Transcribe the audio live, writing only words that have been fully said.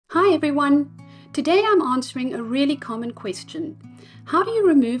Hi everyone! Today I'm answering a really common question. How do you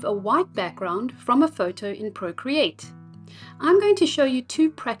remove a white background from a photo in Procreate? I'm going to show you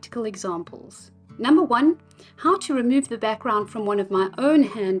two practical examples. Number one, how to remove the background from one of my own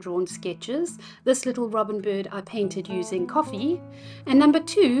hand-drawn sketches, this little robin bird I painted using coffee. And number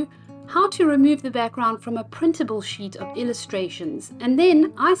two, how to remove the background from a printable sheet of illustrations and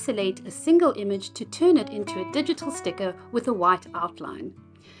then isolate a single image to turn it into a digital sticker with a white outline.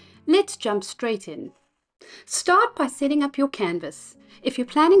 Let's jump straight in. Start by setting up your canvas. If you're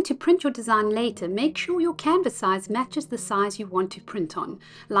planning to print your design later, make sure your canvas size matches the size you want to print on,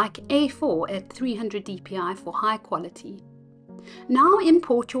 like A4 at 300 dpi for high quality. Now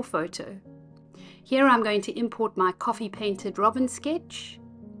import your photo. Here I'm going to import my coffee painted robin sketch.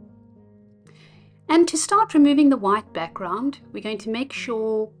 And to start removing the white background, we're going to make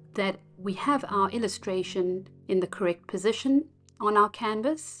sure that we have our illustration in the correct position on our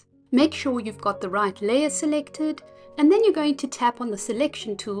canvas. Make sure you've got the right layer selected, and then you're going to tap on the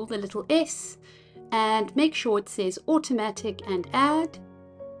selection tool, the little S, and make sure it says automatic and add.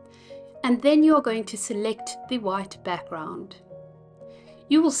 And then you're going to select the white background.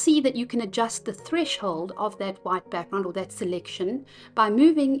 You will see that you can adjust the threshold of that white background or that selection by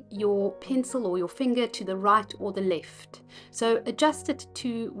moving your pencil or your finger to the right or the left. So adjust it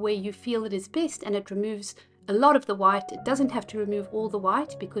to where you feel it is best, and it removes a lot of the white. It doesn't have to remove all the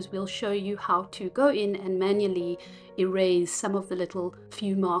white because we'll show you how to go in and manually erase some of the little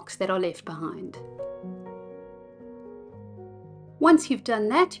few marks that are left behind. Once you've done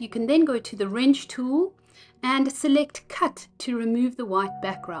that, you can then go to the wrench tool and select cut to remove the white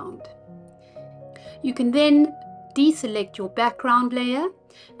background. You can then deselect your background layer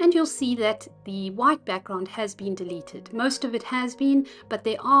and you'll see that the white background has been deleted. Most of it has been, but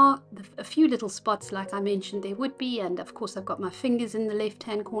there are a few little spots like I mentioned there would be, and of course I've got my fingers in the left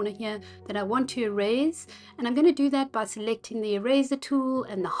hand corner here that I want to erase, and I'm going to do that by selecting the eraser tool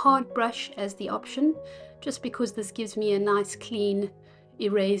and the hard brush as the option, just because this gives me a nice clean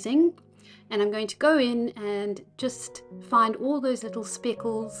erasing. And I'm going to go in and just find all those little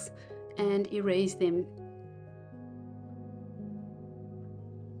speckles and erase them.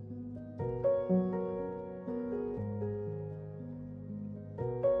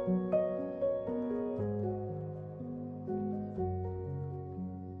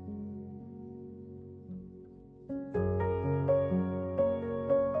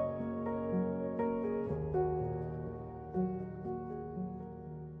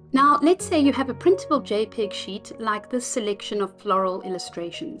 Now, let's say you have a printable JPEG sheet like this selection of floral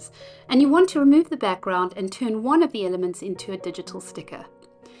illustrations, and you want to remove the background and turn one of the elements into a digital sticker.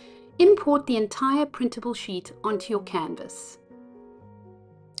 Import the entire printable sheet onto your canvas.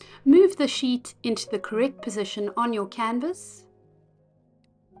 Move the sheet into the correct position on your canvas.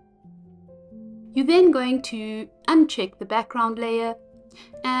 You're then going to uncheck the background layer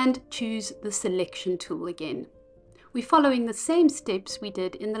and choose the selection tool again. We're following the same steps we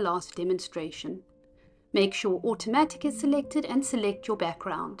did in the last demonstration. Make sure automatic is selected and select your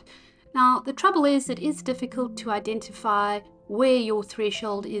background. Now, the trouble is it is difficult to identify where your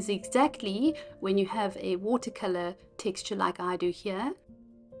threshold is exactly when you have a watercolor texture like I do here.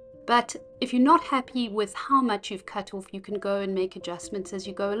 But if you're not happy with how much you've cut off, you can go and make adjustments as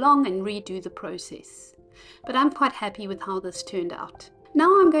you go along and redo the process. But I'm quite happy with how this turned out.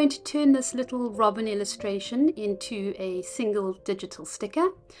 Now I'm going to turn this little robin illustration into a single digital sticker.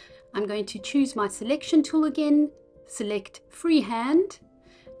 I'm going to choose my selection tool again, select freehand,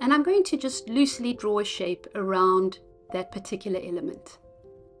 and I'm going to just loosely draw a shape around that particular element.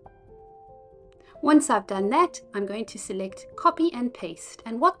 Once I've done that, I'm going to select copy and paste,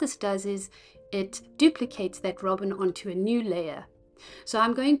 and what this does is it duplicates that robin onto a new layer. So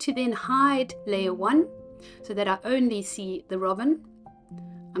I'm going to then hide layer 1 so that I only see the robin.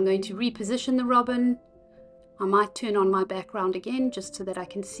 I'm going to reposition the robin. I might turn on my background again just so that I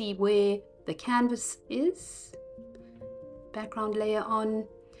can see where the canvas is. Background layer on.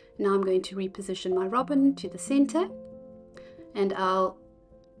 Now I'm going to reposition my robin to the center, and I'll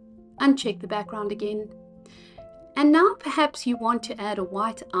uncheck the background again. And now perhaps you want to add a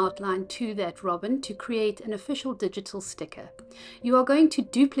white outline to that robin to create an official digital sticker. You are going to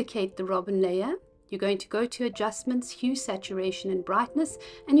duplicate the robin layer. You're going to go to Adjustments, Hue, Saturation and Brightness,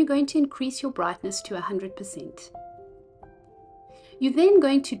 and you're going to increase your brightness to 100%. You're then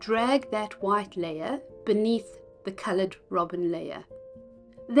going to drag that white layer beneath the colored robin layer.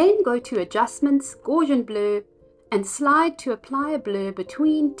 Then go to Adjustments, Gaussian Blur, and slide to apply a blur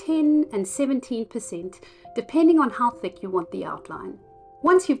between 10 and 17%, depending on how thick you want the outline.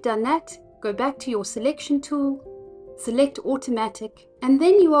 Once you've done that, go back to your selection tool, select automatic, and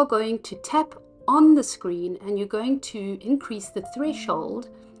then you are going to tap on the screen and you're going to increase the threshold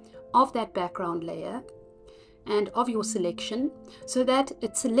of that background layer and of your selection so that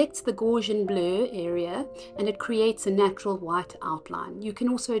it selects the Gaussian blur area and it creates a natural white outline. You can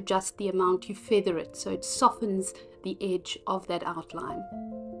also adjust the amount you feather it so it softens the edge of that outline.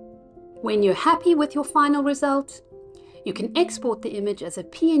 When you're happy with your final result, you can export the image as a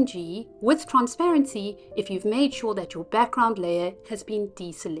PNG with transparency if you've made sure that your background layer has been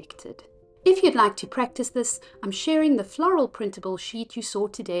deselected. If you'd like to practice this, I'm sharing the floral printable sheet you saw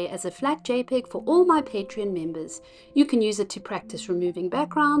today as a flat JPEG for all my Patreon members. You can use it to practice removing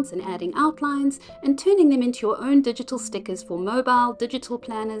backgrounds and adding outlines and turning them into your own digital stickers for mobile, digital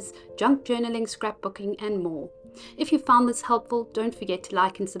planners, junk journaling, scrapbooking, and more. If you found this helpful, don't forget to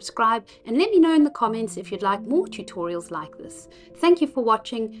like and subscribe, and let me know in the comments if you'd like more tutorials like this. Thank you for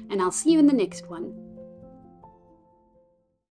watching, and I'll see you in the next one.